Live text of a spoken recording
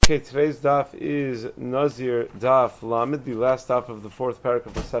Okay, today's daf is Nazir daf Lamed, the last daf of the fourth parak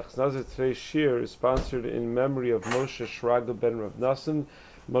of the Masechus Nazir. Today's shir is sponsored in memory of Moshe Shragel ben Rav Nassan,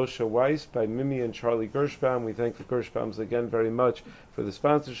 Moshe Weiss, by Mimi and Charlie Gershbaum. We thank the Gershbaums again very much for the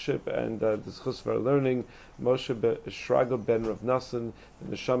sponsorship and the schus of our learning. Moshe Shragel ben Rav Nassan,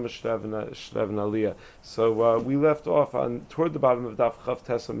 the Neshama Shleven Aliyah. So we left off on toward the bottom of Daf Chav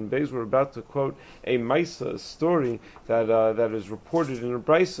Tesam and Beis. We're about to quote a Maisa, a story that is reported in a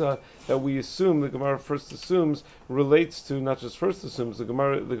Brisa that we assume, the Gemara first assumes, relates to, not just first assumes, the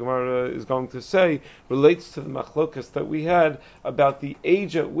Gemara is going to say, relates to the machlokas that we had about the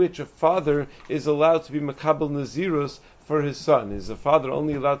age at which a father is allowed to be makabel Nezirus for his son. Is a father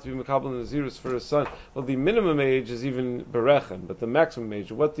only allowed to be makabel Nezirus for his son? Well, the minimum age is even berechen, but the maximum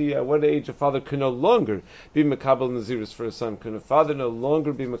age, what age a father can no longer be makabel Nezirus for his son? Can a father no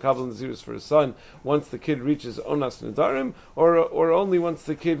longer be makabel Nezirus for his son once the kid reaches onas nedarim, or only once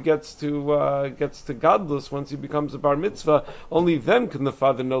the kid gets to gadlus, once he becomes a bar mitzvah? Only then can the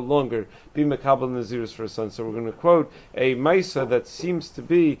father no longer be makabel Nezirus for his son. So we're going to quote a Maisa that seems to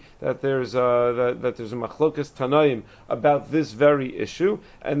be that there's a machlokas tanaim about this very issue,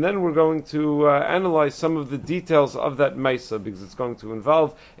 and then we're going to analyze some of the details of that Maisa, because it's going to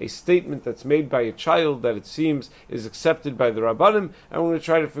involve a statement that's made by a child that it seems is accepted by the Rabbanim, and we're going to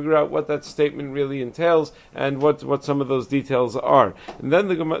try to figure out what that statement really entails and what some of those details are. And then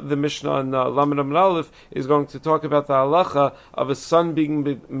the Mishnah on Lamed Amud Aleph is going to talk about the halacha of a son being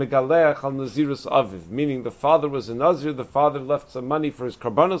Migaleyach al Nezirus Aviv, meaning the father was a Nazir, the father left some money for his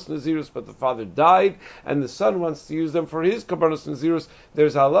karbanos Nezirus, but the father died, and the son wants to use them for his karbanos Nezirus.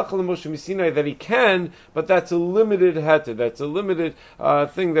 There's a halacha l'Moshe Misinai that he can, but that's a limited heter. That's a limited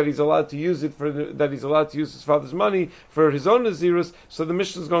thing that he's allowed to use it for. That he's allowed to use his father's money for his own Nezirus. So the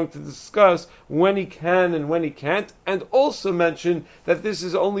Mishnah is going to discuss when he can and when he can't, and also mention that this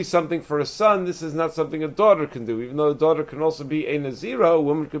is only something for a son. This is not something a daughter can do. Even though a daughter can also be a Nazira, a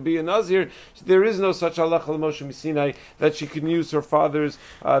woman could be a Nazir. There is no such halacha l'Moshe Misinai that she can use her father's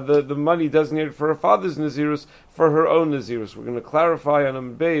the money designated for her father's Nezirus for her own Nezirus. We're going to clarify on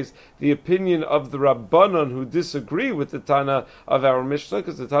Amud Beis the opinion of the Rabbanon who disagree with the Tana of our Mishnah,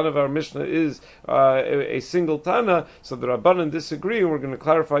 because the Tana of our Mishnah is a single Tana, so the Rabbanon disagree, and we're going to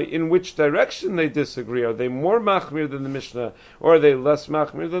clarify in which direction they disagree. Are they more machmir than the Mishnah, or are they less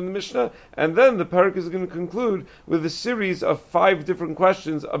machmir than the Mishnah? And then the parak is going to conclude with a series of 5 different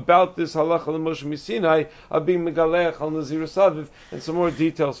questions about this halacha l'Moshe Misinai of being Migaleyach al Nezirus Aviv, and some more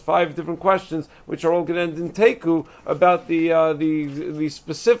details. 5 different questions, which are all going to end in take about the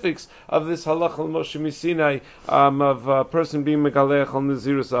specifics of this halacha l'Moshe Misinai of a person being Migaleyach al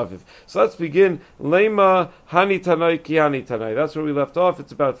Nezirus Aviv. So let's begin. Lema hani tanai ki hani tanai. That's where we left off.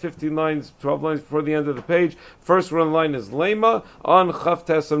 It's about 15 lines, 12 lines before the end of the page. First one line is Lema on Chav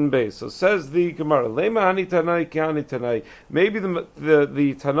Tesam Beis. So says the Gemara, Lema hani tanai ki hani tanai. Maybe the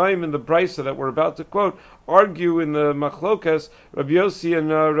Tanaim in the Brisa that we're about to quote argue in the Machlokas, Rabbi Yossi and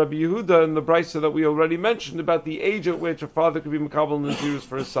Rabbi Yehuda in the Brisa that we already mentioned about the age at which a father could be Makabel Nezirus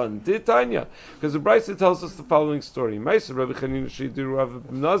for his son. Did Tanya? Because the Brisa tells us the following story. Maisa Rabbi Chanina Shidiru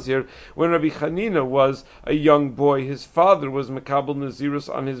Aviv Nazir, when Rabbi Chanina was a young boy, his father was Makabel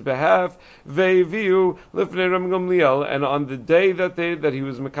Nezirus on his behalf, Ve'viu Lifnei Rabbi Gamliel, and on the day that he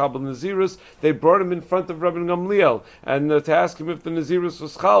was Makabel Nezirus, they brought him in front of Rabbi Gamliel, and to ask him if the Nezirus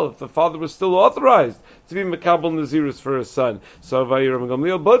was chal, if the father was still authorized to be Makabel Nezirus for his son. So Rabbi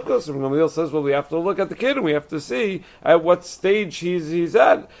Gamliel Bodkos, Rabbi Gamliel says, well, we have to look at the kid and we have to see at what stage he's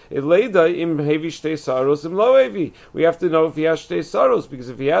at. Ileda im hevi shtei saros im lo hevi. We have to know if he has shtei saros, because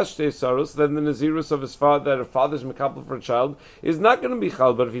if he has shtei saros, then the Nezirus of his father, that a father's Makabel for a child, is not going to be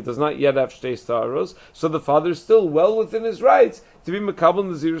chal. But if he does not yet have shtei saros, so the father is still well within his rights to be Makabel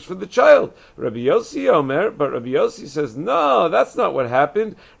Nezirus for the child. Rabbi Yossi Omer, but Rabbi Yossi says, no, that's not what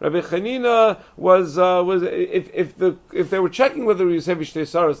happened. Rabbi Chanina was if they were checking whether he was heavy shtei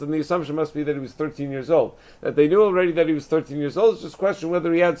saros, then the assumption must be that he was 13 years old. That they knew already that he was 13 years old. It's just a question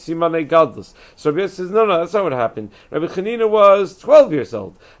whether he had simanei gadlus. So Rabbi Yossi says, no, that's not what happened. Rabbi Chanina was 12 years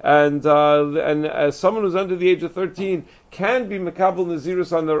old, and as someone who's under the age of 13 can be Makabel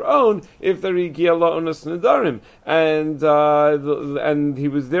Nezirus on their own if they're Yigia La'onas Nedarim. And he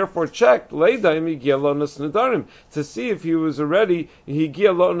was therefore checked, Leidaim Yigia La'onas Nedarim, to see if he was already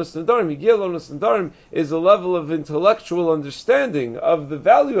Yigia La'onas Nedarim. Yigia La'onas Nedarim is a level of intellectual understanding of the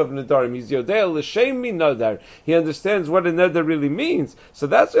value of Nedarim. He's Yodea L'Shem Mi Nadar. He understands what a Nedar really means. So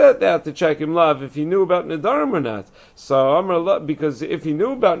that's why they had to check him love if he knew about Nedarim or not. So because if he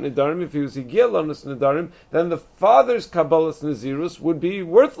knew about Nedarim, if he was Yigia La'onas Nedarim, then the father's Kabbalas Nezirus would be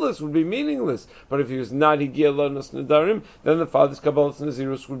worthless, would be meaningless. But if he was not Higia Lonas Nedarim, then the father's Kabbalas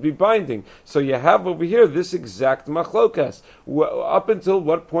Nezirus would be binding. So you have over here this exact machlokas. Up until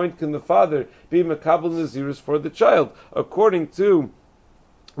what point can the father be Makabal Nezirus for the child? According to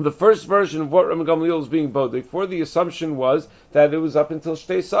the first version of what Rabbi Gamliel was being bodek for, the assumption was that it was up until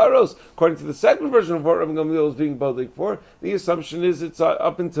Shtei Saros. According to the second version of what Rabbi Gamliel was being bodek for, the assumption is it's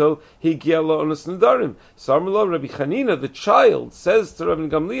up until Higia Lo'onas Nedarim. Sarmelo Rabbi Chanina, the child, says to Rabbi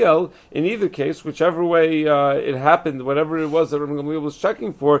Gamliel, in either case, whichever way it happened, whatever it was that Rabbi Gamliel was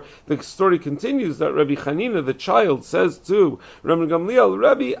checking for, the story continues that Rabbi Chanina, the child, says to Rabbi Gamliel,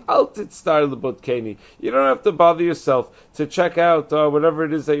 Rabbi, al titstar lebodkeni. You don't have to bother yourself to check out whatever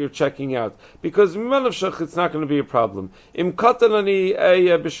it is that you're checking out, because it's not going to be a problem. Im katan ani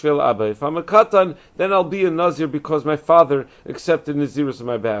b'shvil abba. If I'm a katan, then I'll be a nazir because my father accepted Nezirus on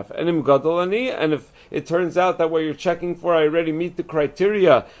my behalf. And im gadol ani, and if it turns out that what you're checking for, I already meet the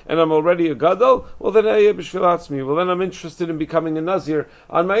criteria, and I'm already a gadol, well then b'shvil atzmi. Well then I'm interested in becoming a nazir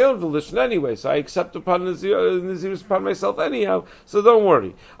on my own volition anyway. So I accept upon Nezirus upon myself anyhow. So don't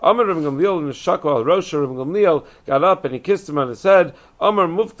worry. Amar Rabbi Gamliel and Shako al Rosha. Rabbi Gamliel got up and he kissed him on his head. Amar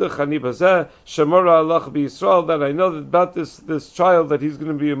Muftach Ani Bazeh Shemora Allah B'Yisrael, that I know that about this child that he's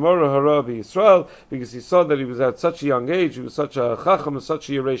going to be a Mora Hara B'Yisrael, because he saw that he was at such a young age, he was such a Chacham, such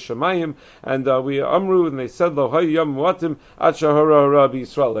a Yerei Shemayim, and we Amru, and they said Lo Hayyam Muatim Ad Shahara Hara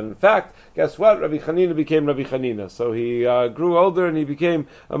B'Yisrael. And in fact, guess what? Rabbi Chanina became Rabbi Chanina. So he grew older and he became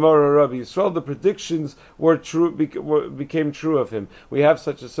a Mora Hara B'Yisrael. The predictions were true, became true of him. We have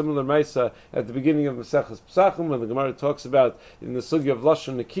such a similar Maisa at the beginning of Maseches Pesachim, when the Gemara talks about in the Sugya of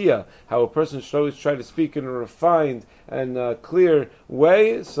Lashon Nakiya, how a person should always try to speak in a refined and clear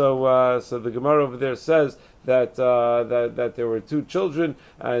way. So the Gemara over there says that there were two children,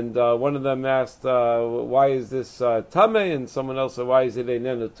 and one of them asked, why is this tameh, and someone else said, why is it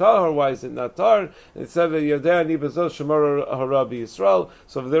einenu tar, or why is it not tar? And it said that Yodei ani bazo shemara hara b'Yisrael.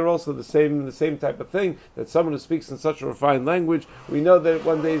 So they're also the same type of thing, that someone who speaks in such a refined language, we know that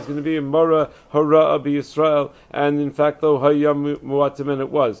one day is going to be a mora hara b'Yisrael, and in fact, though hayyam muatim, and it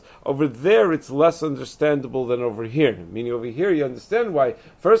was. Over there, it's less understandable than over here. Meaning over here, you understand why.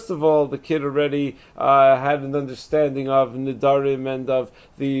 First of all, the kid already had an understanding of Nidarim and of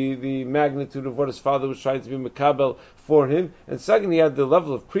the magnitude of what his father was trying to be Makabel for him, and second, he had the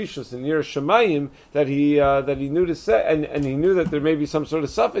level of Precious and Yer Shemayim that he knew to say, and he knew that there may be some sort of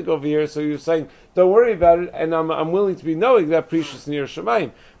suffix over here, so he was saying, don't worry about it, and I'm willing to be knowing that Precious and Yer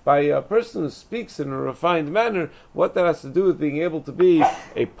Shemayim. By a person who speaks in a refined manner, what that has to do with being able to be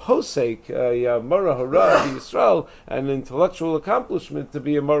a posek, a Mora Hara B'Yisrael, an intellectual accomplishment to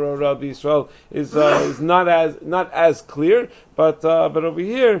be a Mora Hara B'Yisrael is not as clear, but over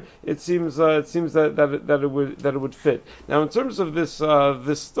here it seems that it would fit. Now, in terms of this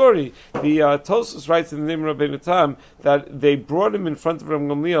story, the Tosfos writes in the name of Rabbeinu Tam that they brought him in front of Rabbi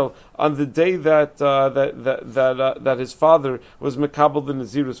Gamliel on the day that his father was Makabel the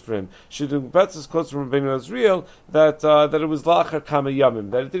Nezirus for him. Shidduch Betzis quotes from Rabbeinu Azriel that it was Lachar Kama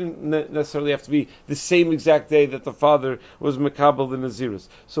Yamim, that it didn't necessarily have to be the same exact day that the father was Makabel the Nezirus.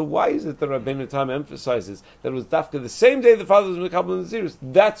 So why is it that Rabbeinu Tam emphasizes that it was Dafka the same day the father was Makabel the Nezirus?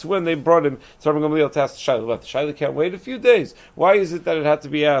 That's when they brought him to Rabbi Gamliel to ask the Shaila. What, the Shaila can't wait a few days? Why is it that it had to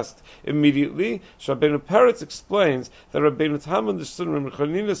be asked immediately? Rabbeinu Peretz explains that Rabbeinu Tam understood. Rabbi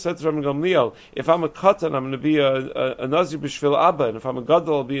Chanina said to Rabbi Gamliel, if I'm a katan, I'm going to be a Nazir b'shvil Abba, and if I'm a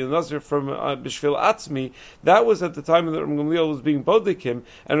gadol, I'll be a Nazir from b'shvil Atzmi. That was at the time that Rabbi Gamliel was being bodik him,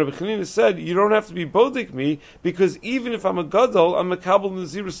 and Rabbi Chanina said, you don't have to be bodik me, because even if I'm a gadol, I'm a Kabul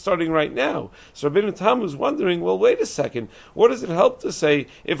Nazirus starting right now. So Rabbeinu Tam was wondering, well, wait a second, what does it help to say,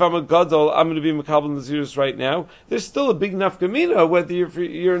 if I'm a gadol, I'm going to be a Kabul Nazirus right now? There's still a big nafkamina whether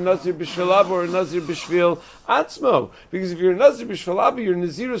you're a Nazir b'shvil Abba or a Nazir b'shvil Atzmo, because if you're a Nazir b'shvil Abba, your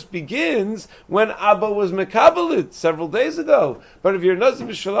Nazirus begins when Abba was Mekabelit several days ago. But if you're Nazir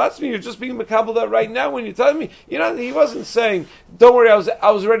b'shvil Atzmi, you're just being Mekabel right now when you're telling me. You know, he wasn't saying, don't worry, I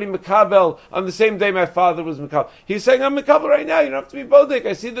was already Mekabel on the same day my father was Mekabel. He's saying, I'm Mekabel right now, you don't have to be Bodek.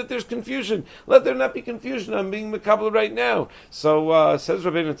 I see that there's confusion. Let there not be confusion, I'm being Mekabel right now. So, says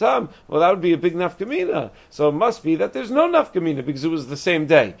Rabbeinu Tam, well, that would be a big nafkamina. So it must be that there's no nafkamina because it was the same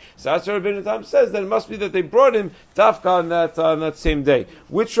day. So that's what Rabbeinu Tam says, that it must be that they brought him Dafka on that same day.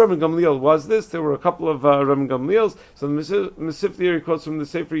 Which Rabbi Gamliel was this? There were a couple of Rabbi Gamliels. So the Mesif theory quotes from the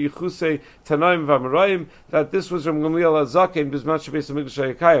Sefer Yichusei Tanaim V'Amarayim that this was Rabbi Gamliel Azaken Bizman Shebeis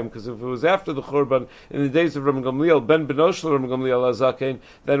HaMikdash Hayakayim, because if it was after the Churban in the days of Rabbi Gamliel Ben Benoshel Rabbi Gamliel Azaken,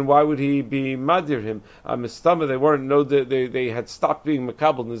 then why would he be madir him? Mistama, they weren't they had stopped being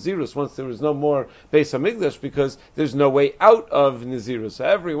Makabel Nezirus once there was no more Beis HaMikdash, because there's no way out of Nezirus. So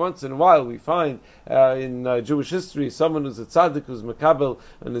every once in a while we find in Jewish history someone who's a tzaddik who's Makabel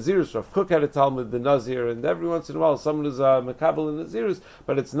a Nezirus. Rav Kook had a Talmud, the Nazir, and every once in a while someone who's Makabel a Nezirus,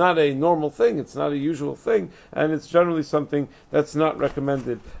 but it's not a normal thing, it's not a usual thing, and it's generally something that's not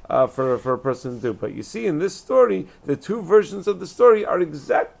recommended for a person to do. But you see in this story, the two versions of the story are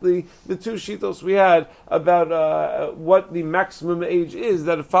exactly the two shitos we had about what the maximum age is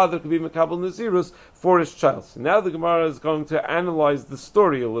that a father could be Makabel Nezirus for his child. So now the Gemara is going to analyze the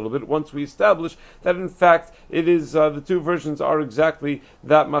story a little bit once we establish that in fact it is the two versions are exactly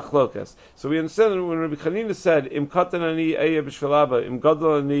that machlokas. So we understand that when Rabbi Chanina said Im katan ani eya b'shvil abba, Im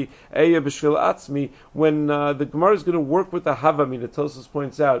gadol ani eya b'shvil atzmi, when the Gemara is going to work with the Havamina, Tosfos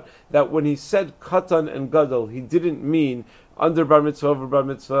points out that when he said katan and gadol, he didn't mean under bar mitzvah, over bar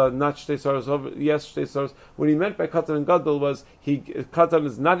mitzvah, not shtei saros, over yes shtei saros. What he meant by katan and gadol was katan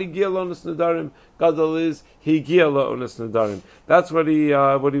is not higia lonas nadarim, gadol is higia lonas nadarim. That's what he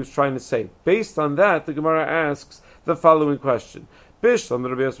was trying to say. Based on that, the Gemara asks the following question. I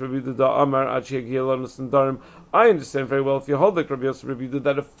understand very well if you hold like Rabbi Yosef Rabbi Yehuda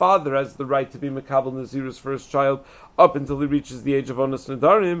that a father has the right to be Makabel Nezirus for his child up until he reaches the age of Onas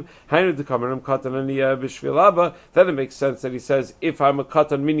Nadarim, then it makes sense that he says, if I'm a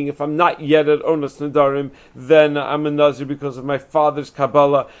Katan, meaning if I'm not yet at Onas Nadarim, then I'm a Nazir because of my father's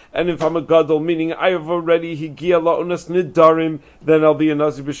Kabbalah, and if I'm a Gadol, meaning I have already Higia La Onas Nadarim, then I'll be a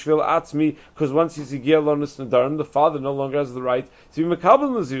Nazir B'Shvil Atzmi, because once he's Higia La Onas Nadarim, the father no longer has the right to be Makabel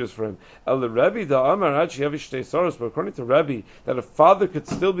Nazirus for him. But according to Rebbe, that a father could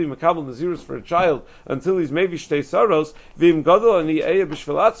still be Makabel Nezirus for a child until he's maybe Shtei Saros, V'im Gadol Ani Eya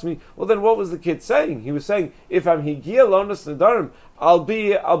B'Shvil Atzmi. Well, then what was the kid saying? He was saying, if I'm Higia Lonas Nadarim, I'll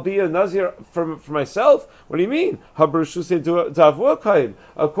be a Nazir for myself. What do you mean? According to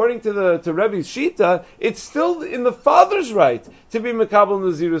Rebbe's Shita, it's still in the father's right to be Makabel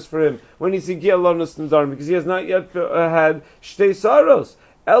Nezirus for him when he's Higia Lonas Nadarim, because he has not yet had Shtei Saros.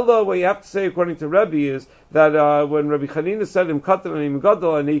 Ella, what you have to say according to Rebbe is that when Rabbi Chanina said Im katan ani Im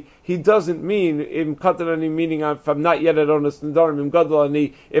gadol ani, he doesn't mean Im katan ani meaning if I'm not yet at Onas Nadarim, Im gadol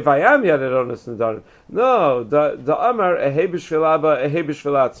ani if I am yet at Onas Nadarim. No, the Amar ehei b'shvil abba ehei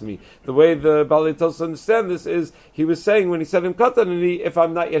b'shvil atzmi. The way the Balei Tosfos understand this is he was saying when he said Im katan ani if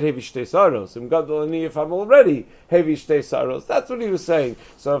I'm not yet hevi shtei saros, Im gadol ani if I'm already hevi shtei saros. That's what he was saying.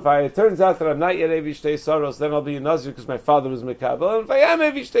 So if it turns out that I'm not yet hevi shtei saros, then I'll be a Nazir because my father was Mekabel, and if I am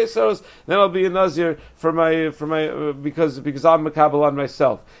hevi shtei saros, then I'll be a Nazir for my because I'm Makabel on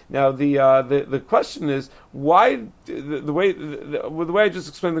myself. Now the question is why the way I just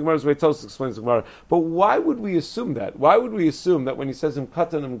explained the Gemara is the way Tosfos explains the Gemara. But why would we assume that? Why would we assume that when he says Im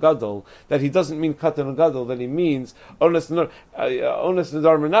katan Im gadol that he doesn't mean katan and gadol, that he means Onas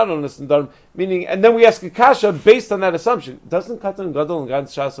Nadarim or not Onas Nadarim? Meaning, and then we ask a kasha based on that assumption. Doesn't katan and gadol and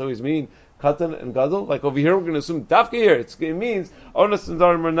Gans Shas always mean katan and gadol? Like over here, we're going to assume dafka here. It means Onas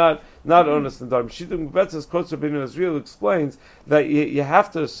Nadarim or not Onas Nadarim. Shittim Betzes quotes Rabbi Nazir explains that you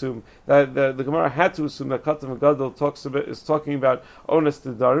have to assume that the Gemara had to assume that katan and gadol is talking about Onas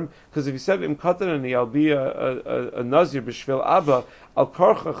Nadarim, because if he said Im katan and I'll be a Nazir b'shvil Abba, al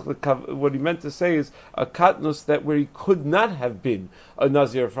karchach, what he meant to say is a katnus that where he could not have been a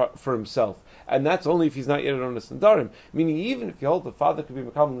Nazir for himself. And that's only if he's not yet at Onas Nadarim. Meaning, even if you hold the father could be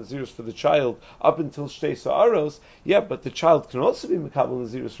Makabel Nezirus for the child up until Shtei Sa'aros, yeah, but the child can also be Makabel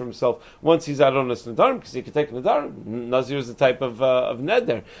Nezirus for himself once he's at Onas Nadarim, because he can take Nadarim. Nazir is a type of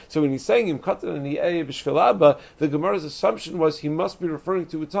Neder. So when he's saying Im katan ani eya b'shvil abba, the Gemara's assumption was he must be referring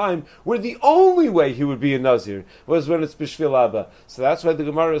to a time where the only way he would be a Nazir was when it's b'shvil abba. So that's why the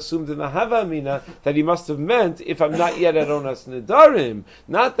Gemara assumed in the Hava Amina that he must have meant if I'm not yet at Onas Nadarim,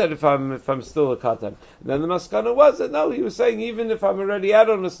 not that if I'm still a katan. And then the maskana was that no, he was saying even if I'm already at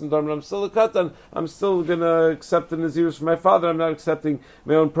Onas Nadarim, I'm still a katan, I'm still going to accept the Nezirus from my father, I'm not accepting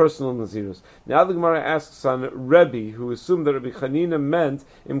my own personal Nezirus. Now the Gemara asks on Rebbe, who assumed that Rabbi Chanina meant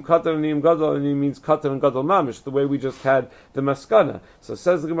Im katan and Im gadol, and he means katan and gadol mamish, the way we just had the maskana. So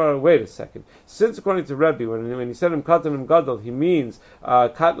says the Gemara, wait a second. Since according to Rebbe, when he said Im katan and Im gadol, he means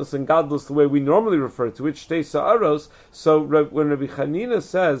katnus and gadlus the way we normally refer to it, shtei sa'aros. So when Rabbi Chanina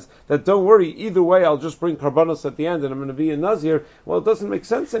says that don't worry, worry, either way I'll just bring karbanos at the end and I'm going to be a Nazir. Well, it doesn't make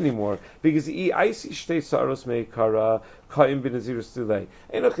sense anymore, because if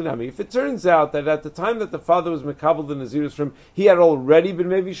it turns out that at the time that the father was mekabel the Nezirus from, he had already been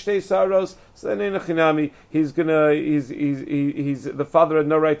maybe shtei saros, so then enochinami, the father had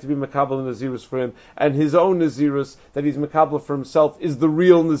no right to be mekabel the Nezirus for him, and his own Nezirus that he's mekabel for himself is the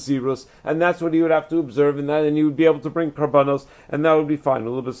real Nezirus, and that's what he would have to observe, and he would be able to bring karbanos, and that would be fine.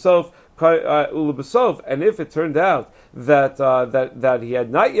 And if it turned out that he had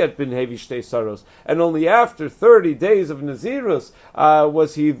not yet been heavy shtei saros, and only after 30 days of Nezirus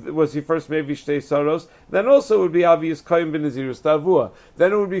was he first maybe shtei saros, then also it would be obvious koyim ben Nezirus davua.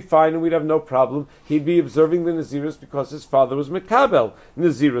 Then it would be fine, and we'd have no problem. He'd be observing the Nezirus because his father was mekabel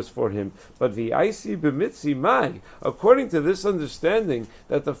Nezirus for him. But the Aisi b'mitzi mai, according to this understanding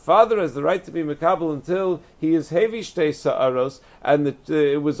that the father has the right to be mekabel until he is heavy shtei saros, and that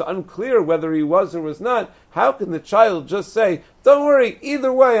it was unclear whether he was or was not, how can the child just say, don't worry,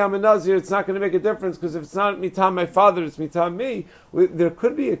 either way I'm a Nazir, it's not going to make a difference, because if it's not mitam my father, it's mitam me? There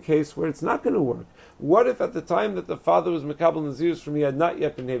could be a case where it's not going to work. What if at the time that the father was mekabel Nazirus from, he had not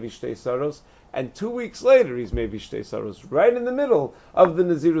yet been heavy shtei saros, and 2 weeks later he's maybe shtei saros, right in the middle of the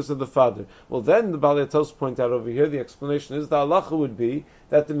Nezirus of the father? Well, then the Balei Tos point out over here, the explanation is the halacha would be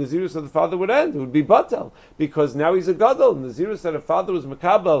that the Nezirus of the father would end. It would be batel, because now he's a gadol. Nezirus that a father was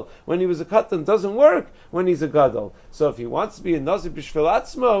mekabel when he was a katan doesn't work when he's a gadol. So if he wants to be a Nazir b'shvil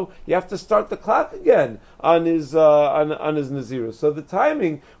atzmo, you have to start the clock again on his Nezirus. So the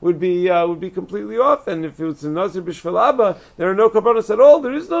timing would be completely off. And if it's a Nazir b'shvil abba, there are no karbanos at all.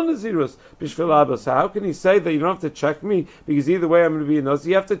 There is no Nezirus b'shvil abba. So how can he say that you don't have to check me, because either way I'm going to be a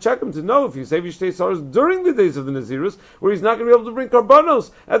Nazir? You have to check him to know if you say Vishtei Saros during the days of the Nezirus, where he's not going to be able to bring karbanos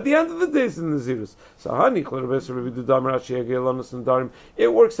at the end of the days of the Nezirus. So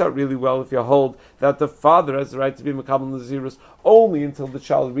it works out really well if you hold that the father has the right to be mekabel Nezirus only until the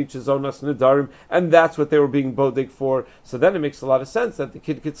child reaches onas nedarim, and that's what they were being bodeg for. So then it makes a lot of sense that the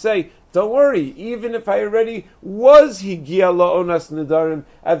kid could say, don't worry, even if I already was higia lo onas nedarim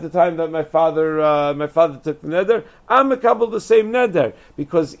at the time that my father took the neder, I'm mekabel the same neder,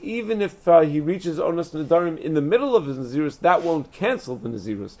 because even if he reaches onas nedarim in the middle of his Nezirus, that won't cancel the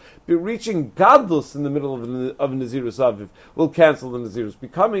Nezirus. But reaching gadlus in the middle of Nezirus Aviv will cancel the Nezirus.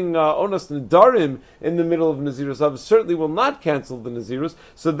 Becoming onas nedarim in the middle of Nezirus Aviv certainly will not cancel the Nezirus.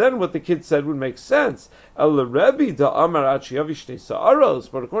 So then what the kid said would make sense. But according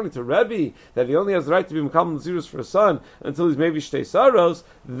to Rebbe, that he only has the right to be mekabel Nezirus for a son until he's maybe shtei saros,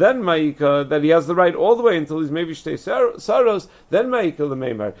 then ma'ika, that he has the right all the way until he's maybe shtei saros, then ma'ika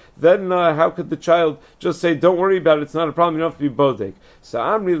l'meimar. Then how could the child just say, don't worry about it, it's not a problem, you don't have to be bodek? So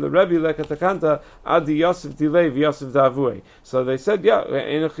Amri l'Rebbe lekatakanta adi Yosef dilei v'Yosef davue. So they said, yeah,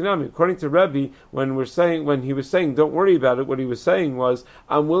 according to Rebbe, when he was saying don't worry about it, what he was saying was,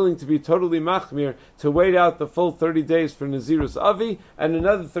 I'm willing to be totally machmir to wait out the full 30 days for Nezirus Avi and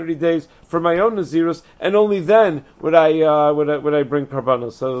another 30 days for my own Nezirus, and only then would I bring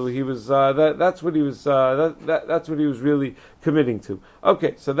karbanos. So he was that's what he was really committing to.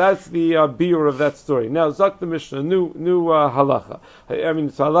 Okay, so that's the biur of that story. Now Zak the Mishnah, new halacha. I mean,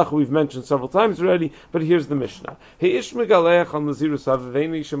 it's a halacha we've mentioned several times already, but here's the Mishnah. Ish Migaleyach on Nezirus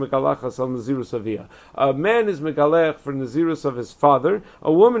Aviv, Ish Migalachas on Nezirus Avia. A man is Migaleyach for Nezirus of his father.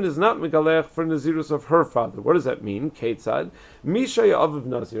 A woman is not Migaleyach for Nezirus of her father. What does that mean? Ketzad Mishaya Aviv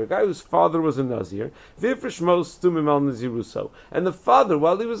Nazir, a guy whose father was a Nazir. V'ifrishmos stumim al Neziruso, and the father,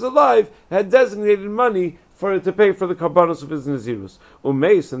 while he was alive, had designated money to pay for the karbanos of his Nezirus.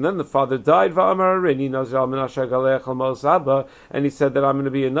 Umeis, and then the father died, and he said that I'm going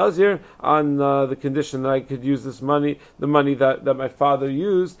to be a Nazir on the condition that I could use this money, the money that my father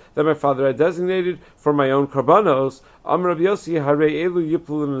used, that my father had designated for my own karbanos. Amar Rabbi Yossi, Harei elu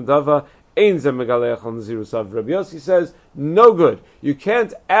yiplu l'nadava, Ein zeh megalech al Nezirus Aviv. Rabbi Yossi says, no good. You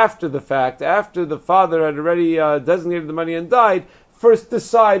can't, after the fact, after the father had already designated the money and died, first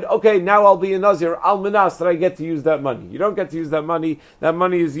decide, okay, now I'll be a Nazir, al-Manas, that I get to use that money. You don't get to use that money. That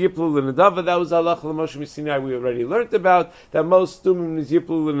money is Yiplu l'Nadava. That was halach l'Moshe Sinai we already learned about, that most stumim is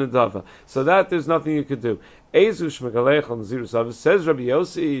Yiplu l'Nadava. So that there's nothing you could do. Ezush Migaleyach al Nezirus Aviv, says Rabbi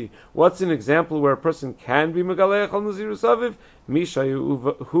Yossi, what's an example where a person can be Migaleyach al Nezirus Aviv?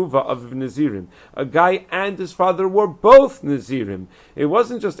 Mishayu Huva Aviv Nazirim. A guy and his father were both Nazirim. It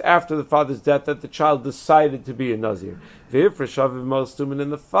wasn't just after the father's death that the child decided to be a Nazir. V'ifresh Aviv Malstumin,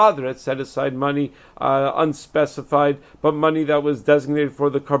 and the father had set aside money, unspecified, but money that was designated for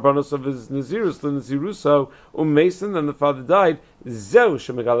the karbanos of his Nezirus, the Neziruso, Mason, and the father died. Zeu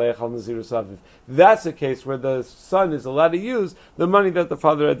shemegalech al Nezirus Aviv. That's a case where the son is allowed to use the money that the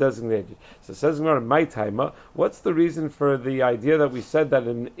father had designated. So it says in my time, what's the reason for the idea that we said that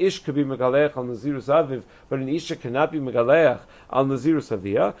an ish could be Migaleyach al Nezirus Aviv, but an isha cannot be Migaleyach al Nezirus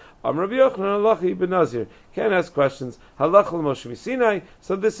Aviyah? Rabbi Yochanan halacha ibn Nazir. Can't ask questions. Halacha l'Moshe Sinai.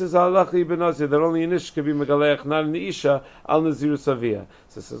 So this is halacha ibn Nazir that only an ish could be Migaleyach, not an isha al Nezirus Aviyah.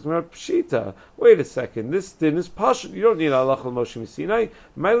 So it says Pshita. Wait a second. This din is pashut. You don't need halacha l'Moshe Sinai.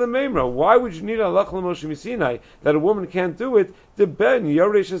 Ma'ila meimra. Why would you need halacha l'Moshe Sinai that a woman can't do it? The ben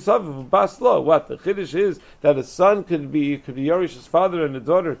yoresh esav baslo. What the chiddush is that a son could be yoresh his father and a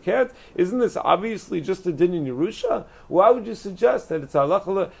daughter can't. Isn't this obviously just a din in Yerusha? Why would you suggest that it's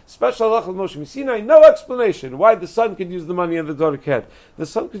halacha special halacha l'Moshe Sinai? No explanation why the son could use the money and the daughter can't. The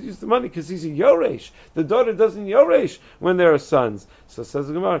son could use the money because he's a yoresh. The daughter doesn't yoresh when there are sons. So says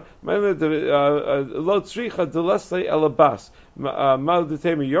the Gemara, lo tzricha delesle elabas. No, the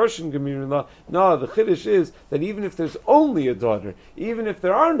chiddush is that even if there's only a daughter, even if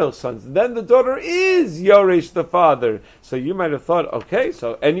there are no sons, then the daughter is yoresh the father. So you might have thought, okay,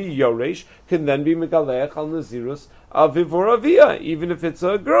 so any yoresh can then be Migaleyach al Nezirus Aviv or Aviyah, even if it's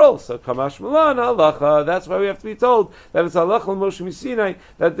a girl. So Kamash Malan halacha. That's why we have to be told that it's halacha l'Moshe Sinai,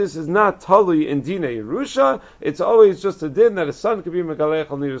 that this is not totally in Dina Yerusha. It's always just a din that a son could be Migaleyach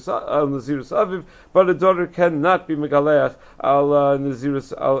al Nezirus Aviv, but a daughter cannot be Migaleyach al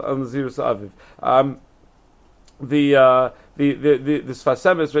Nezirus Aviv. The Sfas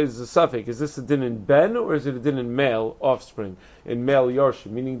Emes raises a suffix. Is this a din in ben or is it a din in male offspring, in male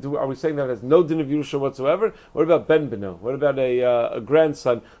Yorshim? Meaning, are we saying that it has no din of Yerusha whatsoever? What about ben beno? What about a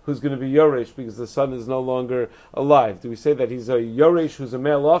grandson who's going to be Yoresh because the son is no longer alive? Do we say that he's a Yoresh who's a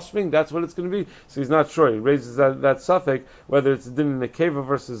male offspring? That's what it's going to be? So he's not sure. He raises that suffix, whether it's a din in a keva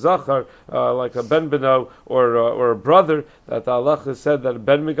versus zachar, like a ben beno or a brother, that the halacha said that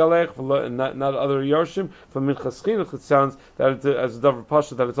ben migalech, and not other Yorshim. From Minchas Chinuch it sounds that it's, as a davar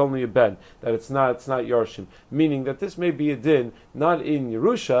pasha, that it's only a ben, that it's not Yorshim. Meaning that this may be a din not in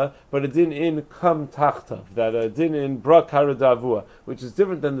Yerusha, but a din in Kam Tachtav, that a din in Bra Kara Davua, which is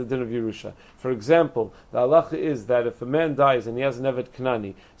different than the din of Yerusha. For example, the halacha is that if a man dies and he has an Evet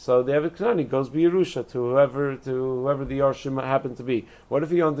Kanani, so the Evet Kanani goes be Yerusha to whoever the Yorshim happened to be. What if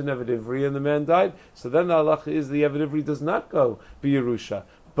he owned an Evet Ivri and the man died? So then the halacha is the Evet Ivri does not go be Yerusha.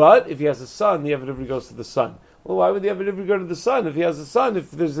 But if he has a son, the Evet Ivri goes to the son. Well, why would the Evet Ivri go to the son if he has a son?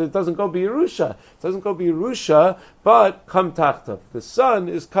 If it doesn't go be Yerusha, it doesn't go be Yerusha, but Kam Tachtav. The son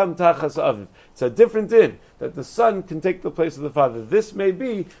is Kam Tachas Aviv. It's a different din that the son can take the place of the father. This may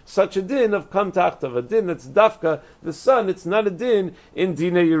be such a din of Kam Tachtav, a din that's dafka the son. It's not a din in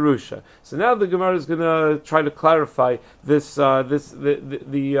Dina Yerusha. So now the Gemara is going to try to clarify the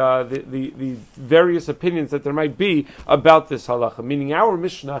various opinions that there might be about this halacha. Meaning, our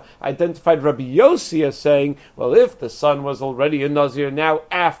Mishnah identified Rabbi Yossi as saying, well, if the son was already a Nazir, now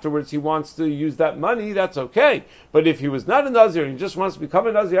afterwards he wants to use that money, that's okay. But if he was not a Nazir and he just wants to become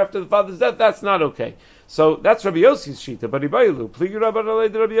a Nazir after the father's death, that's not okay. So that's Rabbi Yossi's shita. But Ibayilu, pligi Rabban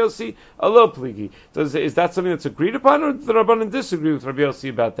Alei Rabbi Yossi, alo pligi. Is that something that's agreed upon, or do the Rabbanan disagree with Rabbi Yossi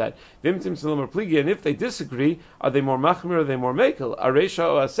about that? Vimtim Salam or pligi, and if they disagree, are they more machmir or are they more mekel? Aresha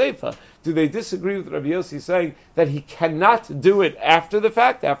or aseifa? Do they disagree with Rabbi Yossi saying that he cannot do it after the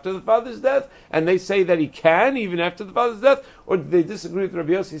fact, after the father's death, and they say that he can even after the father's death? Or do they disagree with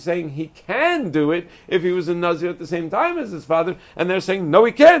Rabbi Yossi saying he can do it if he was a Nazir at the same time as his father, and they're saying no,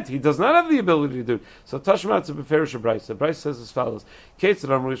 he can't. He does not have the ability to do it. So Tashma to beferish a Bryce. The Bryce says as follows: what's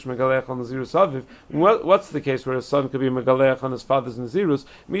the case where a son could be Migaleyach on his father's Nezirus?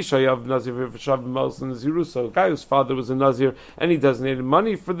 Mishayav Nazir v'shav Nezirus. So a guy whose father was a Nazir and he designated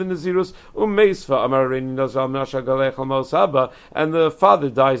money for the Nezirus. And the father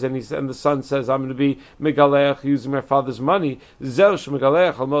dies and the son says, I'm going to be Migaleyach using my father's money. That's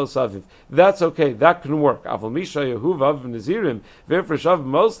okay, that can work. But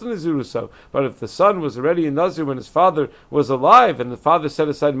if the son was already a Nazir when his father was alive and the father set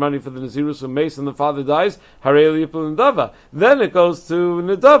aside money for the Nezirus mace and the father dies, then it goes to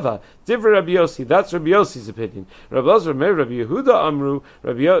Nedava. Divrei Rabbi Yossi, that's Rabbi Yossi's opinion. Rabbi Lazar Meir, Rabbi Yehuda Amru,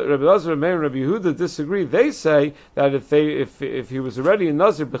 Rabbi Lazar Meir and Rabbi Yehuda disagree. They say that if he was already a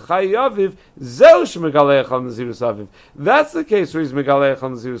Nazir b'chai Aviv, zeu shemegaleich al Nezirus Aviv. That's the case where he's megaleich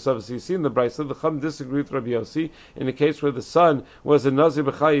al Nezirus Aviv. So you see in the Brisa, the Chum disagree with Rabbi Yossi in a case where the son was a Nazir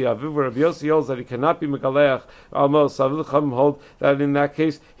b'chai Aviv, where Rabbi Yossi holds that he cannot be megaleich al Mos Aviv. The Chum hold that in that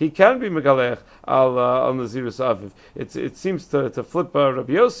case he can be megaleich al Nezirus Aviv. It seems to flip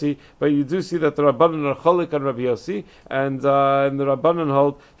Rabbi Yossi, but you do see that the Rabbanan are cholik on Rabbi Yossi, and the Rabbanan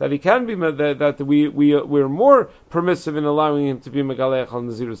hold that he can be that we're more permissive in allowing him to be Migaleyach on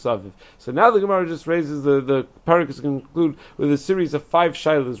Nezirus Aviv. So now the Gemara just raises the parak is going to conclude with a series of 5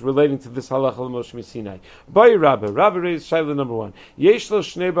 shaylas relating to this halacha l'Moshe Sinai. By Rabbi raised shayla number 1. Yesh lo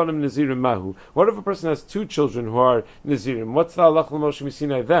shnei banim Nazirim mahu. What if a person has 2 children who are Nazirim? What's the halacha l'Moshe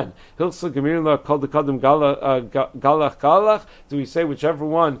Sinai then? Hilsa gemir la kol dekadam galach. Do we say whichever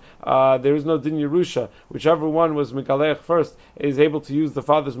one there is no din Yerusha, whichever one was Migaleyach first is able to use the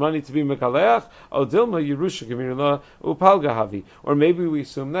father's money to be Migaleyach? O dilma Yerusha gemir la upal gahavi. Or maybe we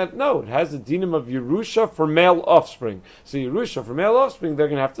assume that no, it has a dinim of Yerusha for male offspring. So Yerusha for male offspring, they're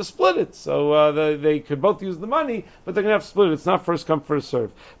going to have to split it. So they could both use the money, but they're going to have to split it. It's not first come, first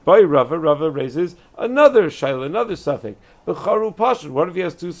serve. By Rava raises another shayla, another suffix. B'charu pashut. What if he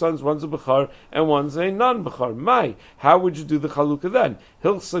has 2 sons, one's a b'char and one's a non-b'char? Mai. How would you do the chalukah then?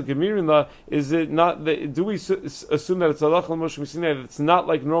 Hilsa gemirinla. Is it not? Do we assume that it's halacha l'Moshe Sinai that it's not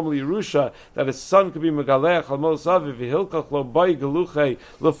like normally Yerusha that a son could be Migaleyach al mos aviv v'hilkach lo bay geluchei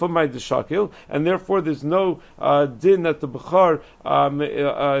l'fumay deshakil, and therefore there's no din that the b'char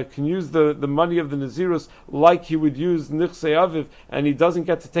can use the money of the Nezirus like he would use nichsei aviv, and he doesn't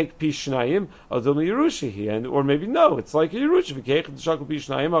get to take pi shnayim adil Yerusha, and or maybe no, it's like Yerusha v'keich deshakil pi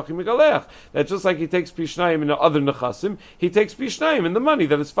shnayim achim Migaleyach. That just like he takes pi shnayim in other nechasim, he takes pi shnayim in the money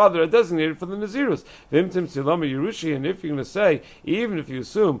that his father had designated for the Nezirus. V'imtim tzilama Yerusha, and if you're going to say, even if you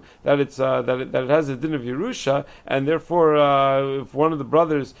assume that it's that it has a din of Yerusha, and therefore if one of the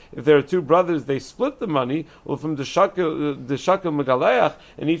brothers, if there are 2 brothers, they split the money, well, from the shakil Migaleyach,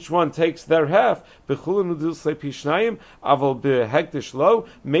 and each one takes their half. Bechulin udil say pishnayim aval behektish lo.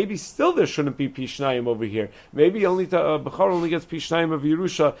 Maybe still there shouldn't be pishnayim over here. Maybe only Bechar only gets pishnayim of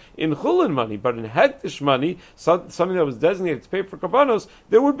Yerusha in chulin money, but in hektish money, something that was designated to pay for karbanos,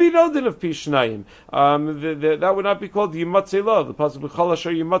 there would be no din of pishnayim. That would not be called yimatzei lo. The pasuk b'chol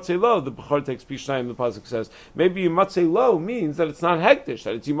asher yimatzei lo. The Bechar takes pishnayim. The pasuk says maybe yimatzei lo means that it's not hektish,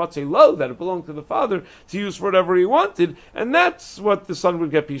 that it's yimatzei lo, that it belonged to the father to use for whatever he wanted, and that's what the son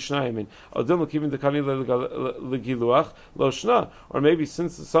would get pishnayim in. Or maybe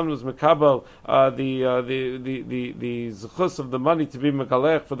since the son was mekabel the zechus of the money to be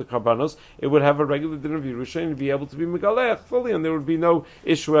Migaleyach for the karbanos, it would have a regular din of Yerusha and be able to be Migaleyach fully, and there would be no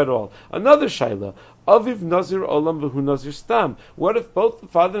issue at all. Another shayla. Aviv Nazir Olam v'hu Nazir Stam. What if both the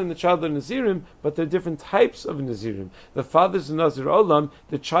father and the child are Nazirim, but they're different types of Nazirim? The father's a Nazir Olam,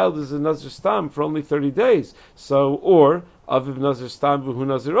 the child is a Nazir Stam for only 30 days. So, or Aviv Nazir Stam v'hu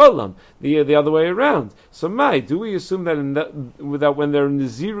Nazir Olam, the other way around. So, do we assume that that when their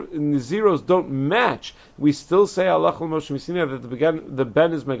Naziros don't match, we still say Allah al Moshe Sinai that the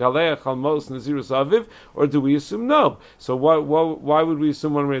ben is Migaleyach al mos Nezirus Aviv, or do we assume no? So why would we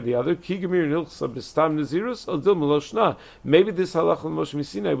assume one way or the other? Ki gemir nilchsa b'stam Nezirus al dil meloshna. Maybe this Allah al Moshe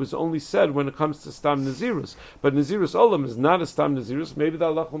Sinai was only said when it comes to stam Nezirus, but Nezirus Olam is not a stam Nezirus. Maybe the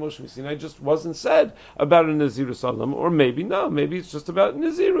Allah al Moshe Sinai just wasn't said about a Nezirus Olam, or maybe no. Maybe it's just about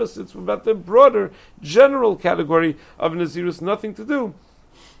Nezirus. It's about the broader general category of Nezirus, nothing to do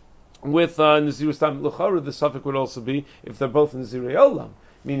with Nezirus Tam. L'chara, the suffix would also be if they're both Nezirei Olam.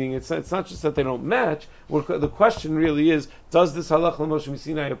 Meaning it's not just that they don't match. The question really is, does this halacha l'Moshe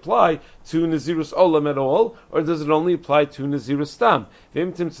Sinai apply to Nezirus Olam at all, or does it only apply to Nezirus Stam?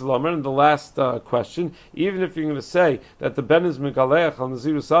 V'imtim tzelamer, and the last question, even if you're going to say that the ben is Migaleyach on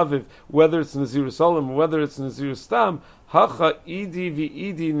Nezirus Aviv, whether it's Nezirus Olam or whether it's Nezirus Stam, Hacha idi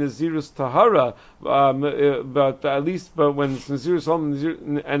v'idi Nezirus Tahara, but when it's Nezirus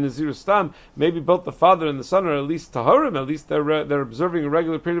Olam and Nezirus Stam, maybe both the father and the son are at least Taharim, at least they're observing a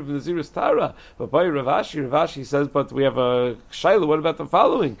regular period of Nezirus Tahara. But by Ravashi says, but we have a shayla, what about the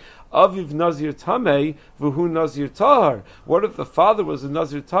following? Aviv Nazir Tameh v'hu Nazir Tahar. What if the father was a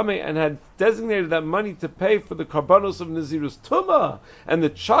Nazir Tameh and had designated that money to pay for the karbanos of Nezirus Tumah, and the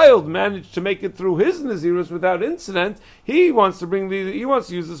child managed to make it through his Nezirus without incident? He wants to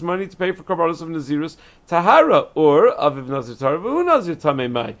use this money to pay for karbanos of Nezirus Tahara, or Aviv Nazir Tahar v'hu Nazir Tameh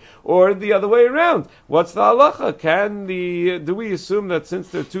Mai, or the other way around. What's the halacha? Do we assume that since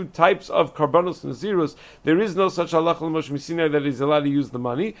there are 2 types of karbanos Nezirus, there is no such halacha l'Moshe Sinai that he's allowed to use the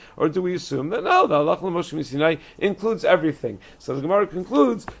money? Or do we assume that no, the halacha l'Moshe Sinai includes everything? So the Gemara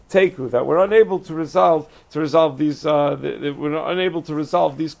concludes Teiku, that we're unable to resolve these we're unable to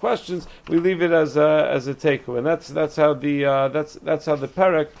resolve these questions. We leave it as a Teiku, and that's how the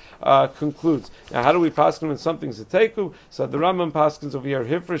parak concludes. Now, how do we paskin when something's a Teiku? So the Rambam paskins over here: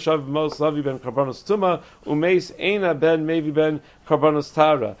 Hifresh Aviv Mos Lavi ben Karbanos Tuma Umeis Eina ben Mevi ben Karbanos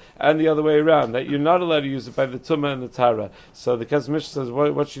Tara, and the other way around, that you're not allowed to use it by the Tuma and the Tara. So the Kesef Mishnah says,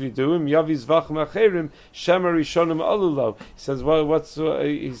 what should he do? Yaviz v'achim acherim shema rishonim alulo. He says,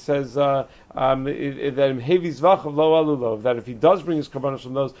 he says that if he does bring his karbanos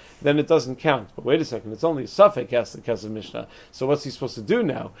from those, then it doesn't count. But wait a second, it's only a suffix, asks the Kesef Mishnah. So what's he supposed to do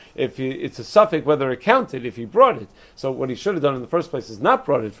now? It's a suffix whether it counted if he brought it. So what he should have done in the first place is not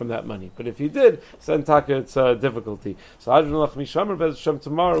brought it from that money. But if he did, then taka it's a difficulty. So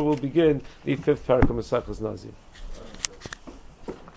tomorrow we'll begin the 5th parak of Masechus Nazir.